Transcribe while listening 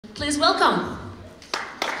Please welcome.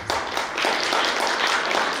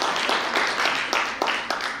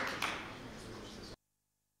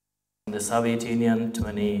 The Soviet Union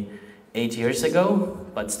 28 years ago,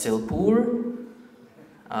 but still poor.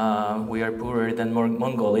 We are poorer than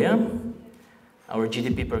Mongolia. Our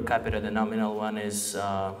GDP per capita, the nominal one, is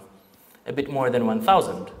a bit more than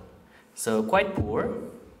 1,000. So quite poor.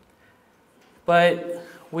 But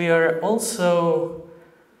we are also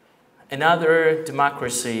another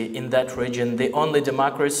democracy in that region, the only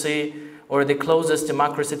democracy, or the closest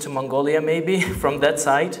democracy to Mongolia maybe, from that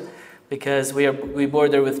side. Because we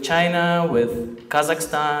border with China, with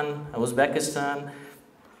Kazakhstan, Uzbekistan.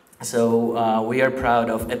 So we are proud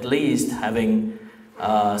of at least having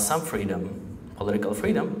some freedom, political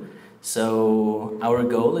freedom. So our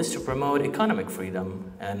goal is to promote economic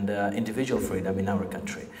freedom and individual freedom in our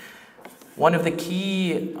country. One of the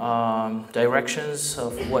key directions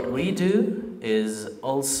of what we do is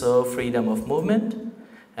also freedom of movement.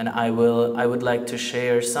 And I would like to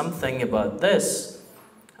share something about this.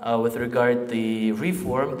 With regard to the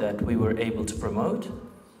reform that we were able to promote,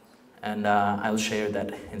 and I'll share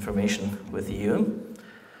that information with you.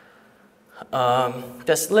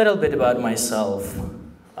 Just a little bit about myself.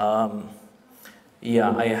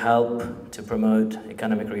 Yeah, I help to promote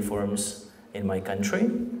economic reforms in my country.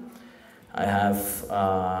 I have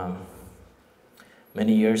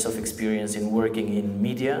many years of experience in working in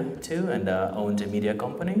media too, and owned a media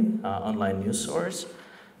company, online news source.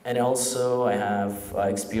 And also I have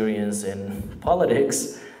experience in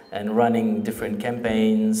politics and running different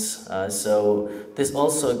campaigns. So this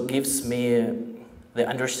also gives me the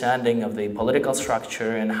understanding of the political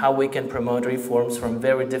structure and how we can promote reforms from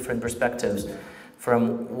very different perspectives,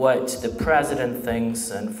 from what the president thinks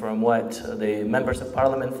and from what the members of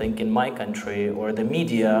parliament think in my country, or the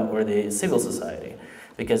media, or the civil society.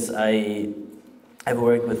 Because I've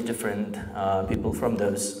worked with different people from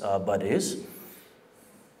those bodies.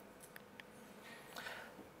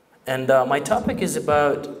 And my topic is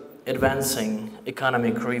about advancing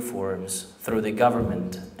economic reforms through the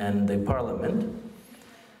government and the parliament.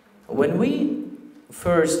 When we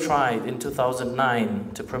first tried in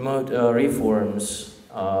 2009 to promote reforms,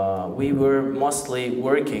 we were mostly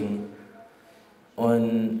working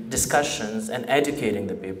on discussions and educating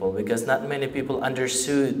the people, because not many people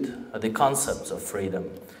understood the concepts of freedom.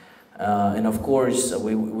 And of course,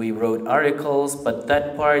 we wrote articles, but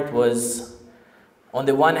that part was, on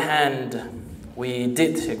the one hand, we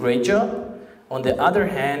did a great job. On the other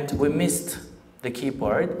hand, we missed the key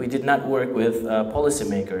part. We did not work with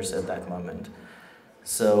policymakers at that moment.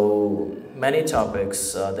 So many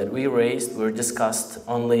topics that we raised were discussed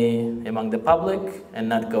only among the public and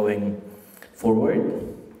not going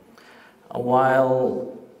forward.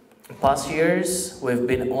 While past years, we've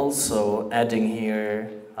been also adding here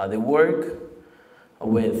the work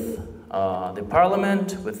with the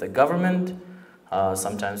parliament, with the government,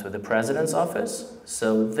 sometimes with the president's office.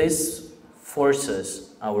 So this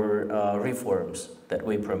forces our reforms that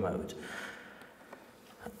we promote.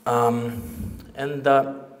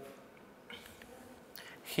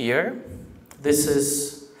 Here, this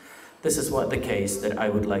is what the case that I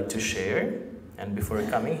would like to share. And before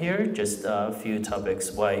coming here, just a few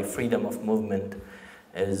topics why freedom of movement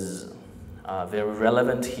is very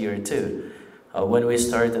relevant here too. When we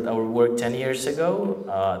started our work 10 years ago,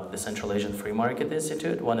 the Central Asian Free Market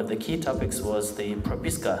Institute, one of the key topics was the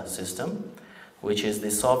Propiska system, which is the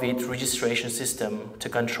Soviet registration system to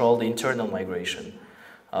control the internal migration.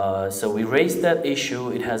 So we raised that issue.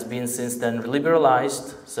 It has been since then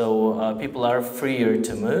liberalized, so people are freer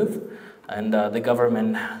to move, and the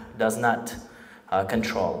government does not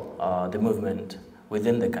control the movement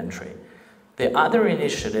within the country. The other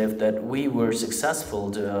initiative that we were successful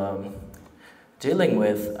dealing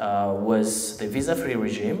with was the visa-free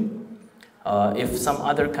regime. If some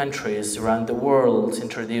other countries around the world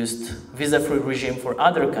introduced visa-free regime for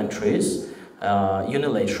other countries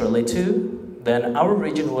unilaterally too, then our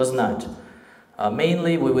region was not.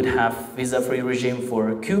 Mainly we would have visa-free regime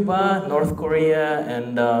for Cuba, North Korea,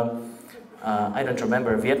 and I don't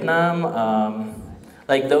remember, Vietnam,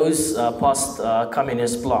 like those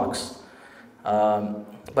post-communist blocs.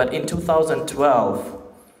 But in 2012,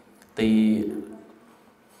 the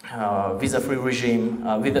visa-free regime,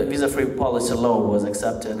 visa-free policy law was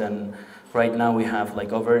accepted, and right now we have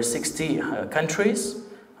like over 60 countries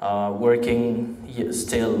working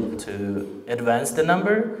still to advance the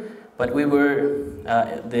number, but we were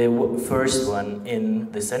the first one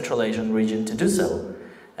in the Central Asian region to do so.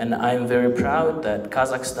 And I'm very proud that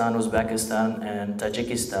Kazakhstan, Uzbekistan, and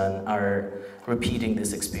Tajikistan are repeating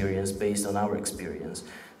this experience based on our experience.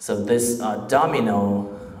 So this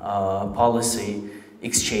domino policy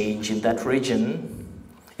exchange in that region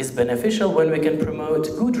is beneficial when we can promote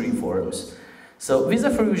good reforms. So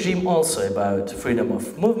visa-free regime also about freedom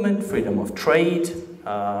of movement, freedom of trade,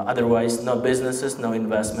 otherwise no businesses, no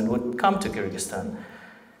investment would come to Kyrgyzstan.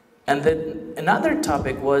 And then another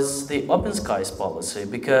topic was the open skies policy,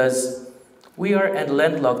 because we are a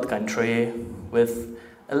landlocked country with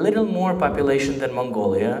a little more population than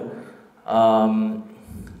Mongolia.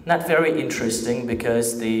 Not very interesting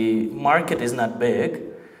because the market is not big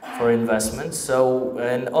for investment. So,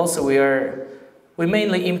 and also we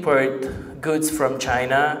mainly import goods from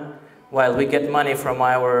China, while we get money from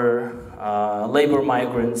our labor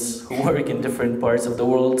migrants who work in different parts of the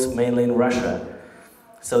world, mainly in Russia.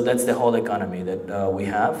 So that's the whole economy that we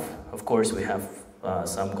have. Of course, we have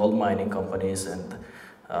some gold mining companies and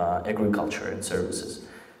agriculture and services.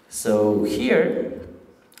 So here,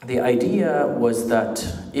 the idea was that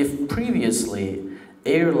if previously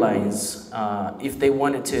airlines, if they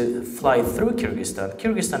wanted to fly through Kyrgyzstan,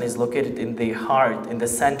 Kyrgyzstan is located in the heart, in the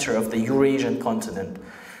center of the Eurasian continent.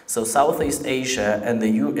 So Southeast Asia and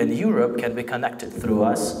Europe can be connected through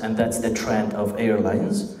us, and that's the trend of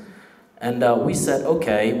airlines. And we said,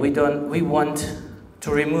 okay, we want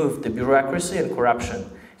to remove the bureaucracy and corruption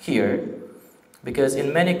here, because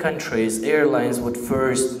in many countries, airlines would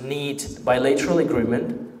first need bilateral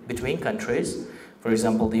agreement between countries. For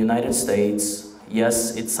example, the United States,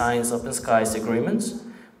 yes, it signs open skies agreements,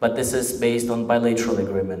 but this is based on bilateral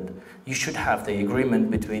agreement. You should have the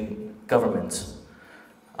agreement between governments.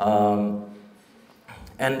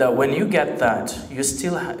 When you get that, you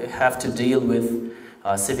still have to deal with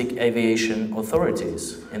civic aviation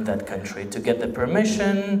authorities in that country to get the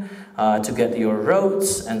permission, to get your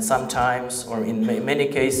roads, and sometimes, or in many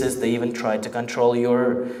cases, they even try to control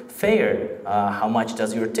your fare. How much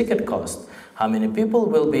does your ticket cost? How many people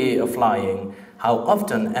will be flying? How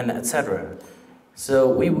often? And etc. So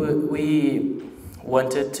we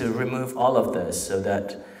wanted to remove all of this so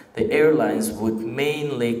that the airlines would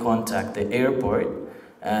mainly contact the airport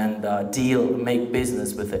and make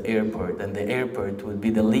business with the airport, and the airport would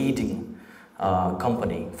be the leading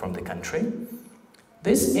company from the country.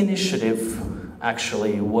 This initiative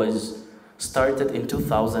actually was started in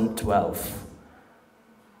 2012,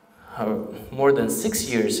 more than 6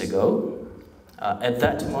 years ago. At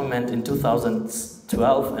that moment, in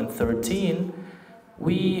 2012 and 13,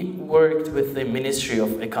 we worked with the Ministry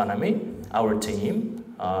of Economy, our team,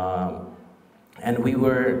 and we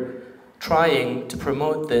were trying to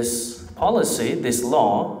promote this policy, this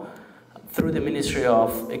law, through the Ministry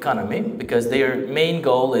of Economy, because their main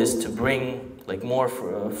goal is to bring more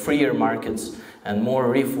freer markets and more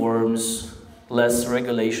reforms, less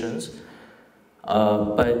regulations.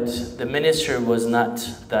 But the ministry was not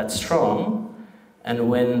that strong, and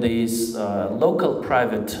when these local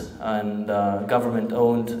private and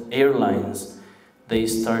government-owned airlines, they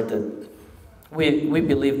started, we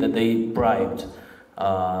believe that they bribed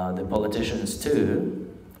the politicians too.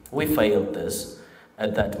 We failed this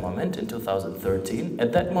at that moment in 2013.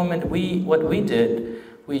 At that moment, what we did,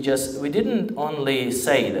 we didn't only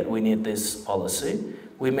say that we need this policy.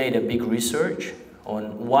 We made a big research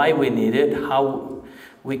on why we need it, how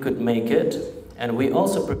we could make it, and we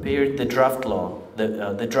also prepared the draft law,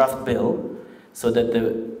 the draft bill, so that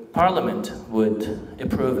the parliament would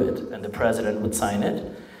approve it and the president would sign it.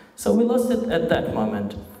 So we lost it at that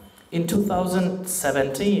moment. In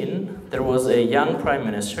 2017, there was a young prime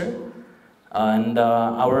minister, and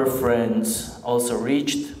our friends also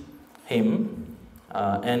reached him,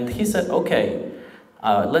 and he said, okay,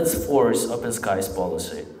 let's force open skies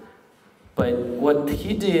policy. But what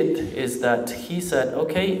he did is that he said,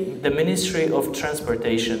 okay, the Ministry of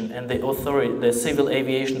Transportation and the Civil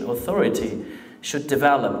Aviation Authority should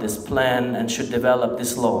develop this plan and should develop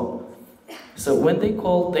this law. So when they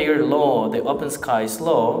called their law the Open Skies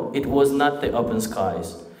Law, it was not the Open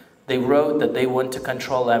Skies. They wrote that they want to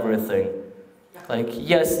control everything.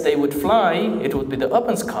 Yes, they would fly, it would be the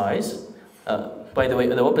Open Skies. By the way,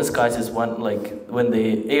 the Open Skies is when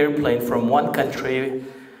the airplane from one country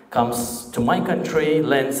comes to my country,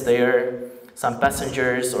 lands there, some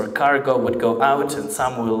passengers or cargo would go out and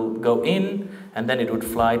some will go in, and then it would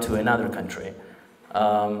fly to another country.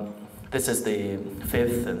 This is the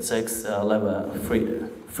 5th and 6th level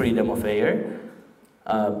freedom of air.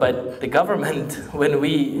 But the government, when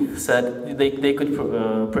we said they could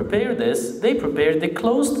prepare this, they prepared the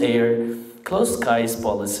closed skies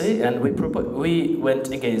policy, and we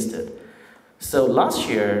went against it. So last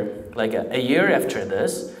year, a year after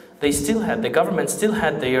this, the government still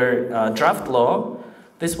had their draft law.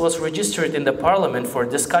 This was registered in the parliament for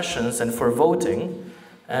discussions and for voting.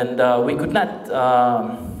 and we could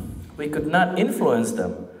not influence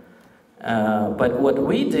them. But what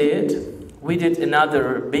we did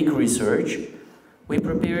another big research. We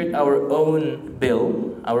prepared our own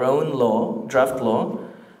bill, our own law, draft law,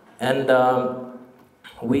 and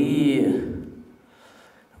we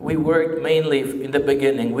worked mainly in the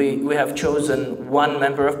beginning. We have chosen one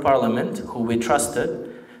member of parliament who we trusted,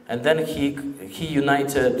 and then he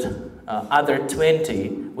united other 20.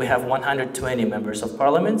 We have 120 members of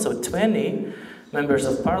parliament, so 20 members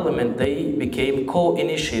of parliament, they became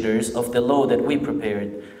co-initiators of the law that we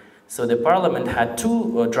prepared. So the parliament had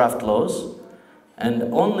two draft laws, and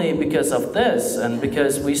only because of this, and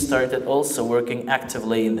because we started also working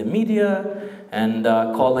actively in the media and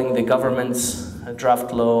calling the government's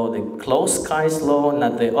draft law the closed skies law,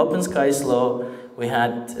 not the open skies law, we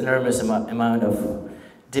had enormous amount of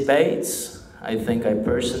debates. I think I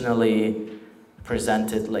personally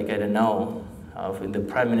presented, like, I don't know, in the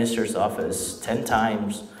Prime Minister's office 10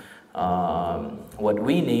 times what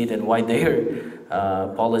we need and why their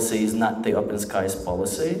policy is not the open skies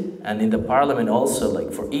policy. And in the parliament also,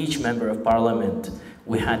 like for each member of parliament,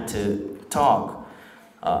 we had to talk.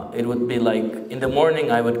 It would be like, in the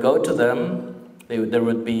morning I would go to them, there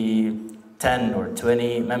would be 10 or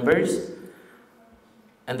 20 members,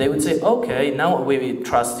 and they would say, okay, now we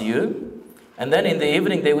trust you. And then in the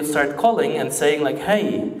evening they would start calling and saying like,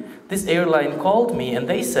 hey, this airline called me and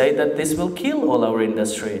they say that this will kill all our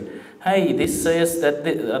industry. Hey, this says that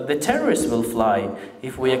the terrorists will fly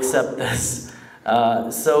if we accept this.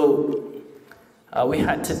 So we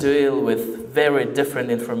had to deal with very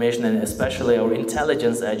different information, and especially our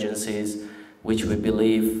intelligence agencies, which we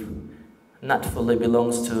believe not fully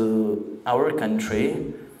belongs to our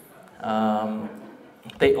country.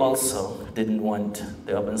 They also didn't want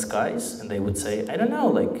the open skies, and they would say, I don't know,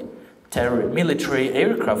 like military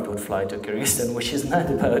aircraft would fly to Kyrgyzstan, which is not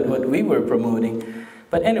about what we were promoting.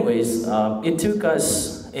 But anyways, it took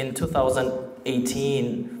us in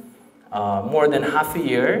 2018 more than half a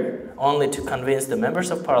year only to convince the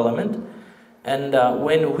members of parliament. And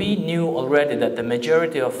when we knew already that the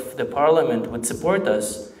majority of the parliament would support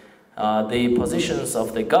us, the positions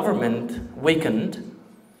of the government weakened.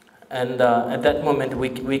 And at that moment,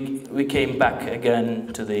 we came back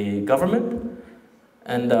again to the government.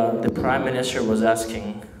 And the Prime Minister was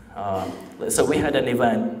asking, so we had an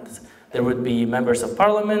event. There would be members of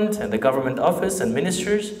parliament and the government office and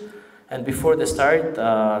ministers. And before the start,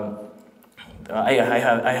 I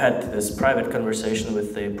had this private conversation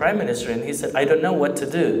with the Prime Minister, and he said, I don't know what to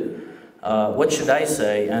do. What should I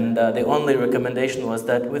say? And the only recommendation was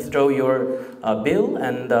that withdraw your bill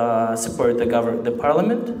and support the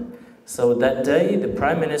parliament. So that day, the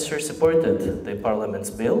Prime Minister supported the parliament's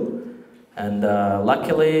bill. And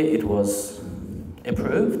luckily, it was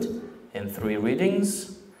approved in 3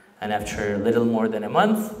 readings. And after a little more than a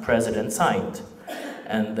month, President signed.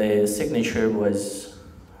 And the signature was,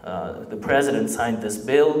 the President signed this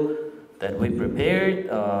bill that we prepared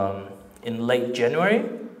in late January.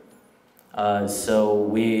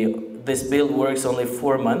 So this bill works only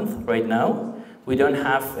 4 months right now. We don't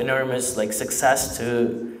have enormous success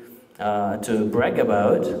to brag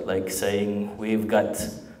about, like saying we've got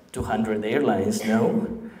 200 airlines, no.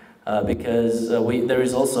 Because there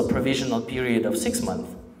is also a provisional period of 6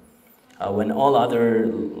 months. When all other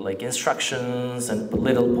instructions and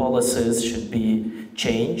little policies should be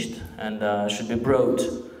changed and should be brought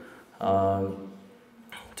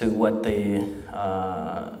to what the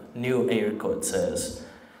new air code says.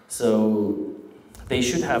 So they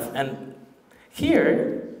should have, and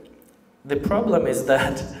here the problem is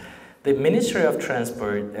that the Ministry of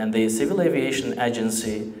Transport and the Civil Aviation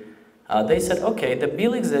Agency, they said, okay, the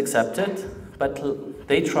bill is accepted, but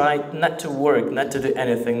they tried not to work, not to do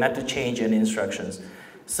anything, not to change any instructions.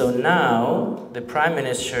 So now the Prime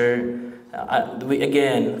Minister, we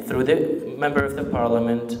again, through the member of the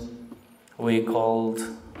parliament, we called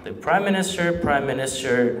the Prime Minister. Prime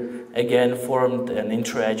Minister again formed an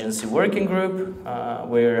interagency working group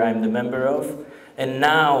where I'm the member of. And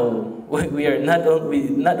now we are not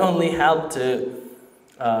only helped to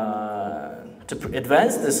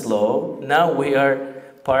advance this law, now we are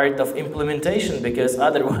part of implementation, because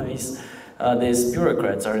otherwise these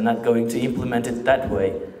bureaucrats are not going to implement it that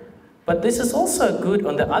way. But this is also good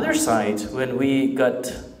on the other side when we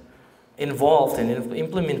got involved in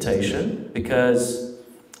implementation, because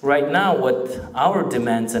right now what our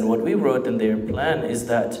demands and what we wrote in their plan is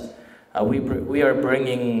that we are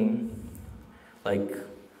bringing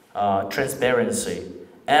transparency.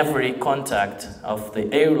 Every contact of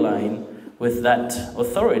the airline with that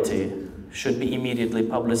authority should be immediately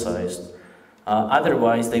publicized.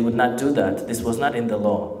 Otherwise, they would not do that. This was not in the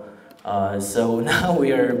law. So now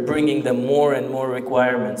we are bringing them more and more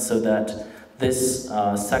requirements so that this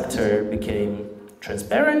sector became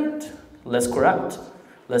transparent, less corrupt,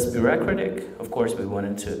 less bureaucratic. Of course, we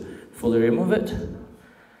wanted to fully remove it.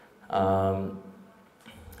 But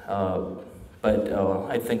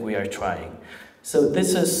I think we are trying. So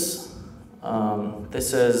this is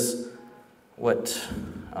what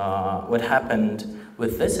happened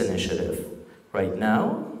with this initiative right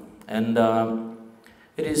now, and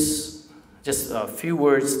it is just a few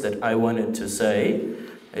words that I wanted to say.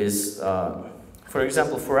 Is for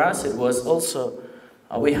example, for us, it was also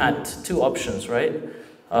we had two options, right?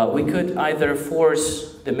 We could either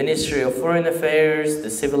force the Ministry of Foreign Affairs, the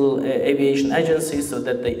civil aviation agencies, so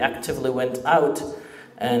that they actively went out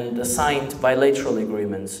and signed bilateral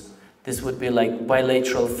agreements. This would be like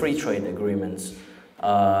bilateral free trade agreements.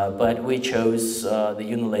 But we chose the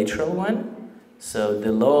unilateral one. So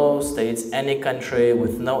the law states any country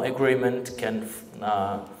with no agreement can,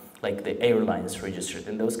 like the airlines registered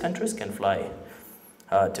in those countries, can fly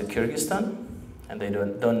to Kyrgyzstan, and they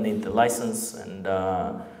don't need the license and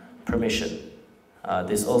permission.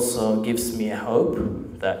 This also gives me a hope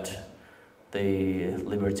that the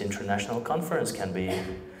Liberty International Conference can be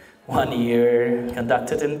 1 year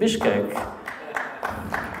conducted in Bishkek.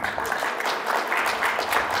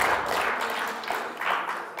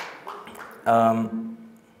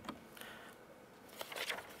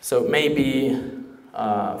 So maybe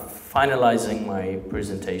finalizing my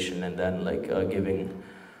presentation and then giving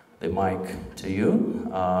the mic to you.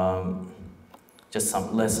 Just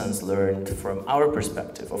some lessons learned from our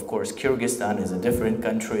perspective. Of course, Kyrgyzstan is a different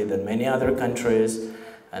country than many other countries,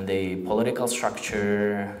 and the political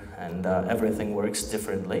structure and everything works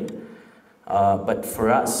differently. But for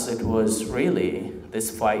us, it was really,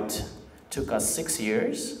 this fight took us 6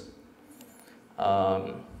 years.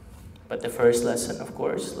 But the first lesson, of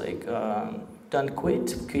course, don't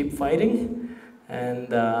quit, keep fighting.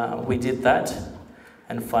 And we did that.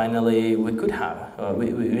 And finally, we could have,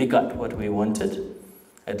 we got what we wanted,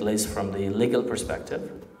 at least from the legal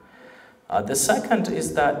perspective. The second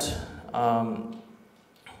is that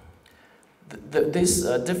these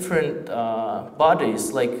different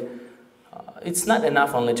bodies, it's not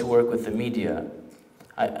enough only to work with the media.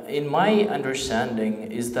 In my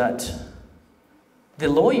understanding is that the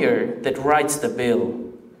lawyer that writes the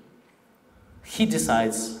bill, he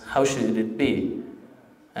decides how should it be.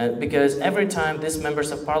 Because every time these members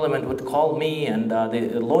of parliament would call me and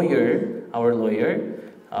the lawyer, our lawyer,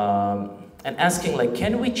 and asking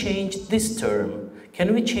can we change this term?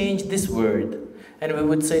 Can we change this word? And we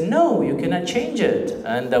would say, no, you cannot change it.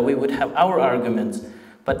 And we would have our arguments.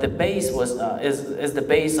 But the base was, as the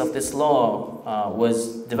base of this law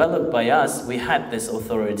was developed by us, we had this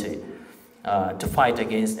authority to fight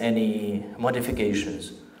against any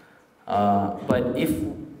modifications. But if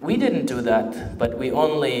we didn't do that, but we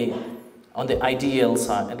only, on the ideal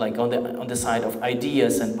side, on the side of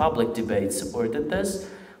ideas and public debate supported this,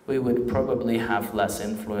 we would probably have less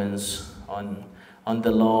influence on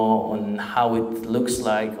the law, on how it looks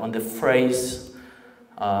like, on the phrase.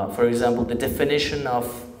 For example, the definition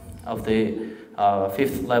of the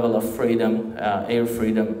fifth level of freedom, air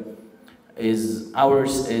freedom,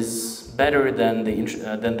 ours is better than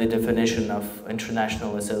the definition of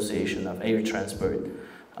International Association of Air Transport,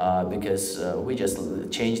 because we just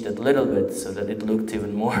changed it a little bit so that it looked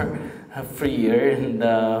even more freer and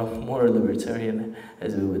more libertarian,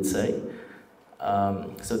 as we would say.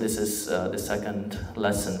 So this is the second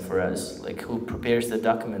lesson for us, who prepares the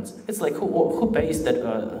documents. It's who pays that,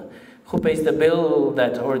 who pays the bill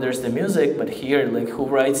that orders the music, but here, who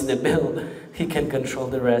writes the bill, he can control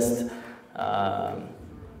the rest.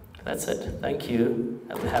 That's it. Thank you.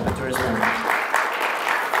 I'll be happy to respond.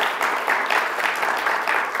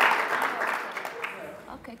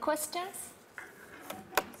 Okay, questions?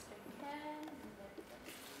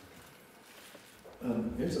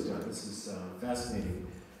 Mirsuljan, this is fascinating.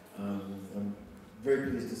 I'm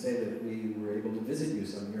very pleased to say that we were able to visit you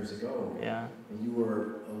some years ago. Yeah. And you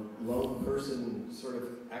were a lone person sort of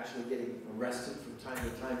actually getting arrested from time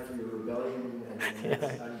to time for your rebellion.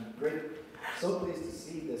 And I'm so pleased to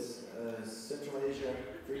see this Central Asia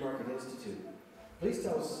Free Market Institute. Please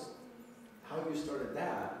tell us how you started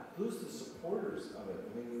that. Who's the supporters of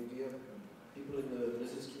it? I mean, do you have people in the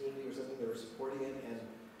business community or something that are supporting it? And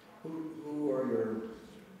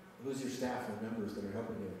who's your staff and members that are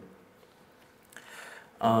helping you?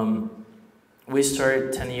 We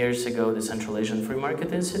started 10 years ago the Central Asian Free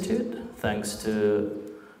Market Institute, thanks to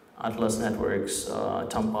Atlas Network's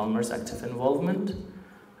Tom Palmer's active involvement.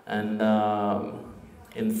 And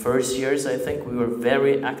in first years, I think we were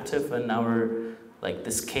very active, and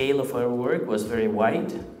the scale of our work was very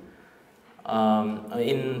wide.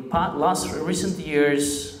 In recent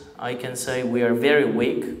years, I can say we are very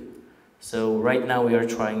weak. So right now we are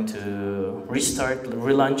trying to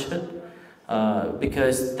relaunch it,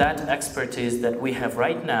 because that expertise that we have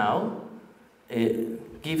right now,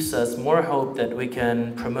 it gives us more hope that we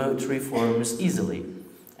can promote reforms easily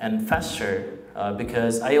and faster,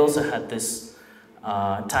 because I also had this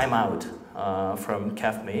time out from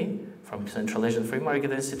CAFME, from Central Asian Free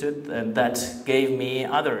Market Institute, and that gave me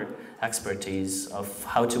other expertise of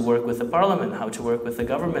how to work with the parliament, how to work with the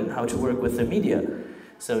government, how to work with the media.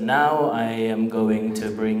 So now I am going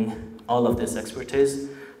to bring all of this expertise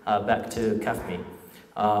back to CAFME.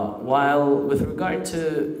 While with regard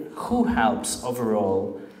to who helps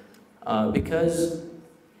overall, because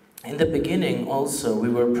in the beginning also we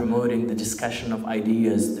were promoting the discussion of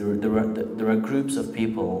ideas. There are groups of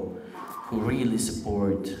people who really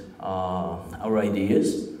support our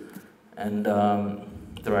ideas, and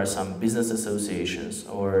there are some business associations,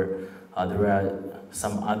 or there are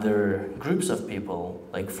some other groups of people,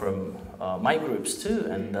 like from my groups too,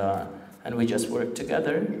 and we just work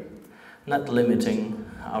together, not limiting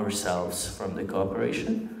ourselves from the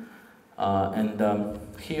cooperation.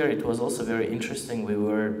 Here it was also very interesting. We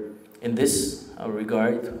were in this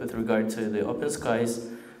regard, with regard to the Open Skies,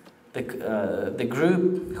 the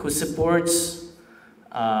group who supports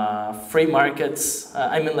free markets,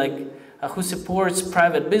 who supports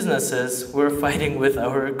private businesses, we're fighting with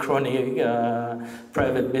our crony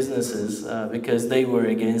private businesses because they were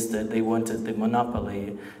against it. They wanted the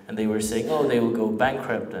monopoly, and they were saying, oh, they will go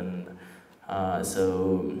bankrupt. And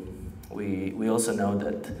so we also know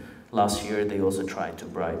that last year they also tried to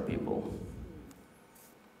bribe people.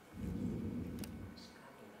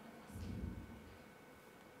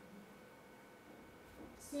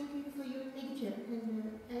 Thank you for your lecture,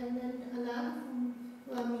 and a lot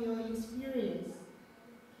from your experience.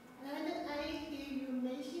 And I hear you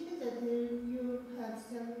mentioned that you have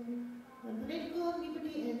some political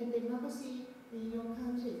liberty and democracy in your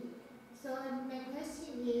country. So my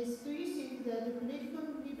question is, do you think that political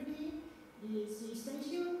liberty is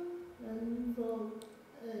essential for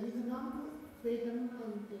economic freedom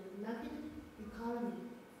and the market economy?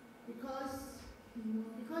 Because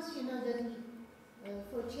you know that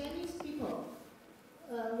for Chinese people,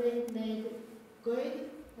 we made great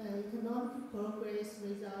economic progress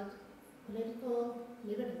without political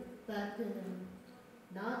liberty. But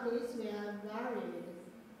nowadays we are worried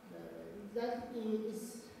that is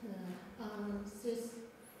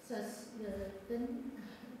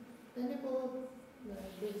sustainable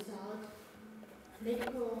without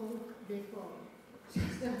political reform.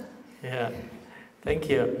 Yeah, thank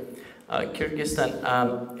you. Kyrgyzstan,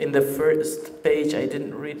 in the first page I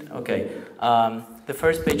didn't read, okay. The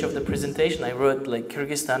first page of the presentation I wrote like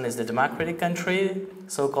Kyrgyzstan is the democratic country,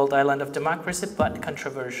 so-called island of democracy, but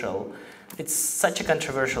controversial. It's such a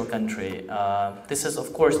controversial country. This is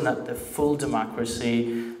of course not the full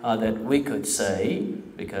democracy that we could say,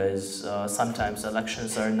 because sometimes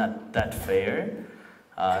elections are not that fair.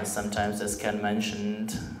 Sometimes, as Ken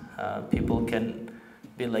mentioned, people can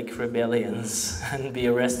be like rebellions and be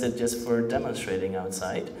arrested just for demonstrating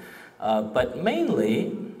outside. But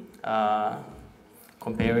mainly,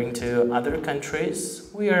 comparing to other countries,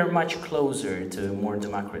 we are much closer to more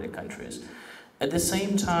democratic countries. At the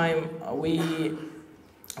same time, we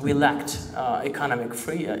lacked economic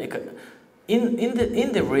freedom.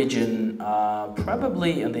 In the region,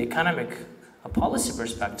 probably in the economic policy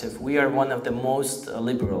perspective, we are one of the most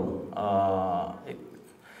liberal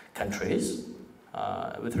countries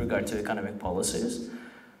with regard to economic policies.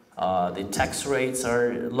 The tax rates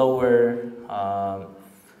are lower.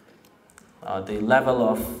 The level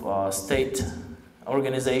of state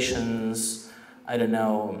organizations, I don't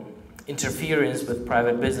know, interference with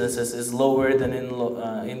private businesses is lower than in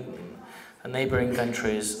neighboring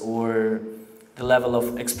countries, or the level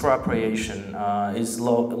of expropriation is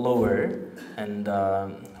lower, and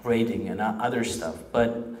raiding and other stuff.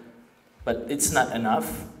 But it's not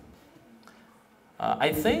enough.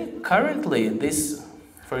 I think currently this,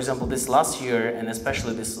 for example, this last year and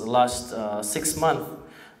especially this last 6 months,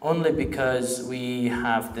 only because we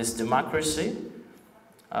have this democracy,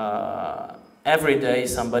 every day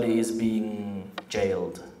somebody is being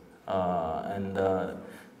jailed, and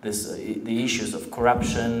the issues of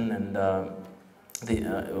corruption and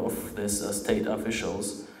of these state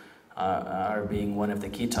officials are being one of the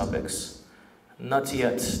key topics. Not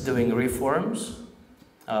yet doing reforms,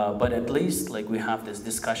 but at least like we have this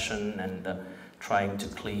discussion and trying to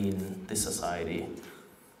clean the society.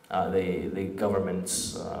 the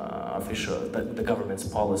government's the government's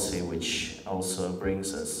policy, which also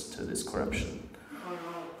brings us to this corruption.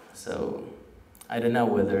 So I don't know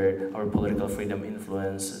whether our political freedom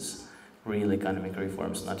influences real economic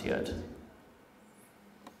reforms, not yet.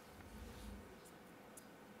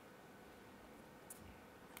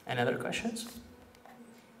 Any other questions?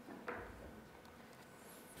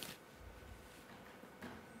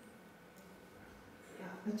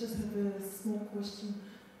 I just have a small question.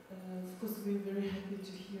 Of course, we're very happy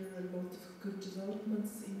to hear a lot of good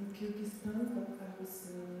developments in Kyrgyzstan, but I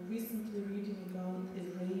was recently reading about a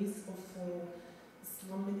rise of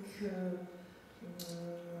Islamic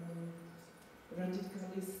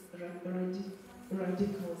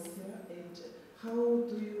radicals, yeah? And how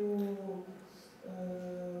do you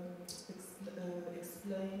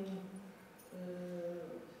explain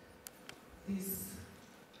these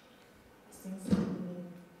things happening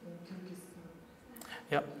in Kyrgyzstan?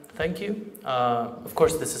 Yeah, thank you. Of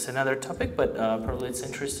course, this is another topic, but probably it's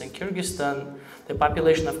interesting. Kyrgyzstan, the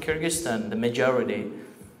population of Kyrgyzstan, the majority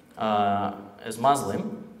is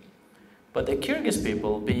Muslim, but the Kyrgyz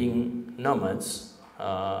people, being nomads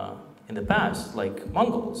in the past, like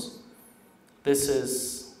Mongols, this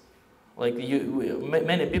is like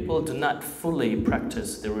many people do not fully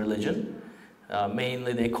practice the religion.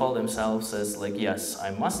 Mainly, they call themselves as like, yes,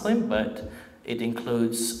 I'm Muslim, but it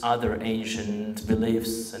includes other ancient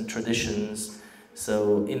beliefs and traditions.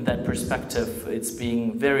 So in that perspective, it's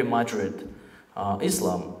being very moderate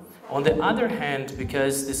Islam. On the other hand,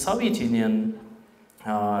 because the Soviet Union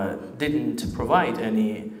didn't provide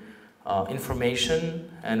any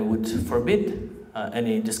information and would forbid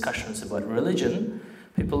any discussions about religion,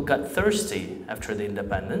 people got thirsty after the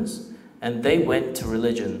independence and they went to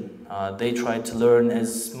religion. They tried to learn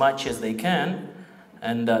as much as they can.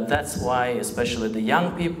 And that's why, especially the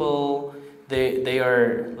young people, they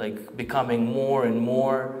are like becoming more and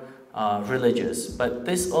more religious. But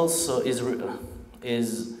this also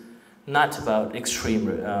is not about extreme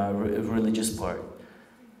religious part.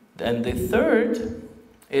 And the third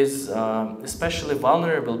is especially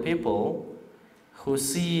vulnerable people who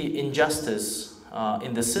see injustice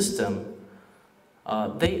in the system.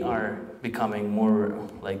 They are becoming more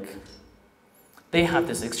like, they have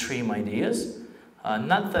these extreme ideas.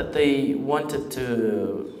 Not that they wanted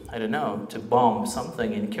to, I don't know, to bomb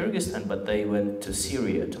something in Kyrgyzstan, but they went to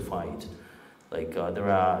Syria to fight. Like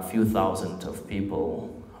there are a few thousand of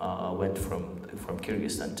people went from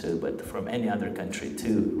Kyrgyzstan too, but from any other country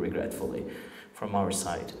too, regretfully, from our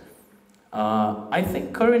side. I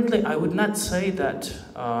think currently I would not say that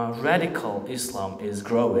radical Islam is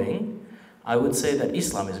growing. I would say that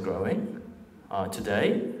Islam is growing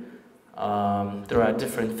today. There are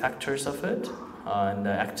different factors of it. And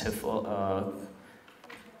active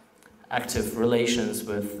relations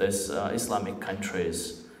with these Islamic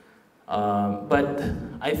countries. But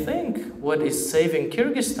I think what is saving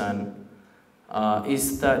Kyrgyzstan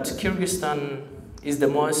is that Kyrgyzstan is the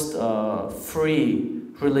most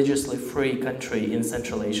religiously free country in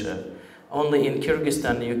Central Asia. Only in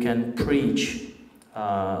Kyrgyzstan you can preach,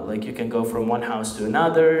 like you can go from one house to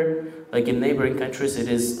another. Like in neighboring countries it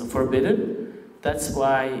is forbidden. That's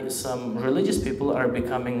why some religious people are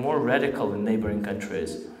becoming more radical in neighboring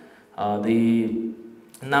countries. The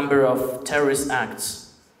number of terrorist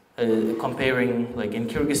acts, comparing like in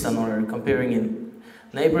Kyrgyzstan or comparing in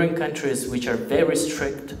neighboring countries which are very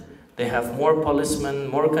strict, they have more policemen,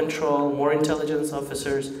 more control, more intelligence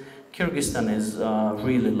officers. Kyrgyzstan is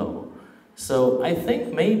really low. So I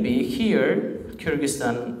think maybe here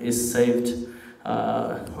Kyrgyzstan is saved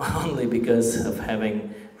only because of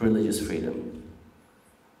having religious freedom.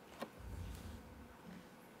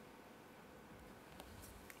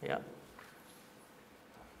 Yeah. Do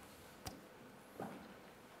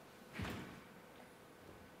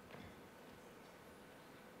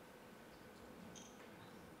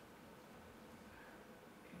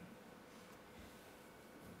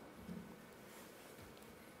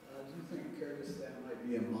you think Kyrgyzstan might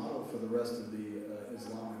be a model for the rest of the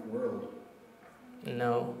Islamic world?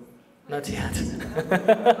 No, not yet.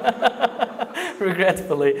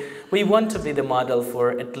 Regretfully. We want to be the model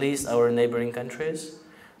for at least our neighboring countries.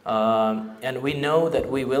 And we know that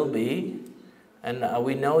we will be, and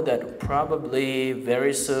we know that probably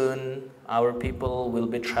very soon our people will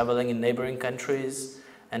be traveling in neighboring countries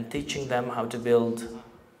and teaching them how to build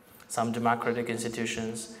some democratic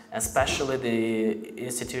institutions, especially the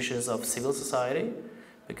institutions of civil society,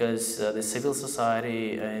 because the civil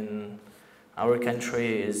society in our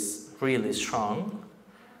country is really strong.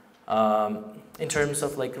 In terms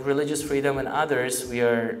of like religious freedom and others, we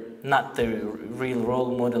are not the real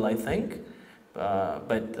role model, I think.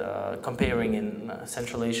 but comparing in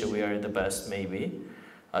Central Asia, we are the best, maybe.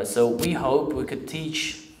 So we hope we could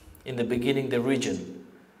teach in the beginning the region,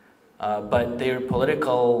 but their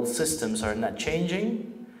political systems are not changing.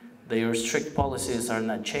 Their strict policies are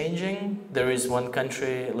not changing. There is one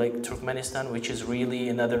country like Turkmenistan, which is really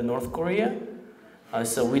another North Korea.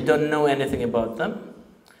 So we don't know anything about them.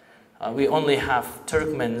 We only have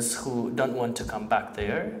Turkmens who don't want to come back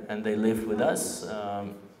there, and they live with us.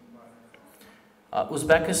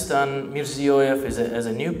 Uzbekistan, Mirziyoyev as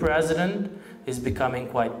a new president is becoming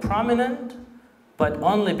quite prominent, but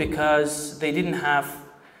only because they didn't have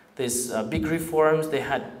these big reforms. They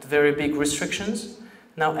had very big restrictions.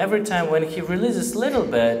 Now, every time when he releases a little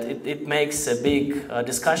bit, it makes a big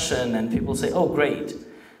discussion, and people say, oh, great.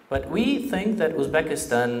 But we think that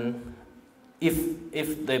Uzbekistan,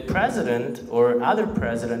 if the president or other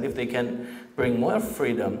president, if they can bring more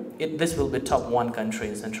freedom, this will be top 1 country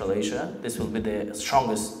in Central Asia. This will be the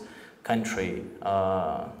strongest country,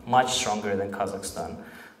 much stronger than Kazakhstan.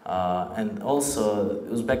 And also,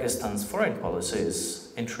 Uzbekistan's foreign policy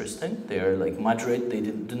is interesting. They are like moderate. They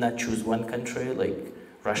do not choose one country like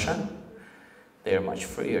Russia. They are much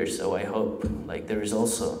freer. So I hope like there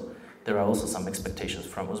are also some expectations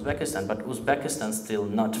from Uzbekistan, but Uzbekistan is still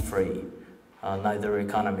not free, neither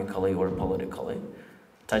economically or politically.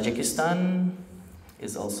 Tajikistan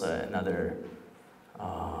is also another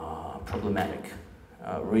problematic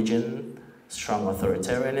region, strong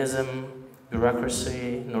authoritarianism,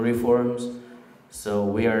 bureaucracy, no reforms. So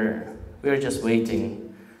we are just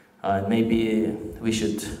waiting. Maybe we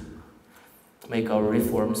should make our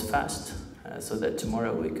reforms fast, so that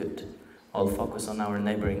tomorrow we could all focus on our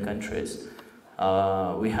neighboring countries.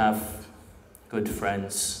 We have good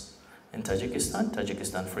friends in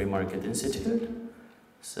Tajikistan Free Market Institute.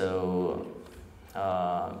 So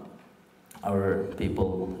our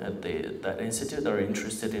people at that institute are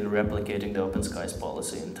interested in replicating the open skies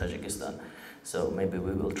policy in Tajikistan. So maybe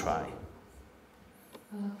we will try.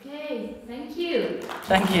 Okay, thank you.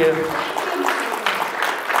 Thank you.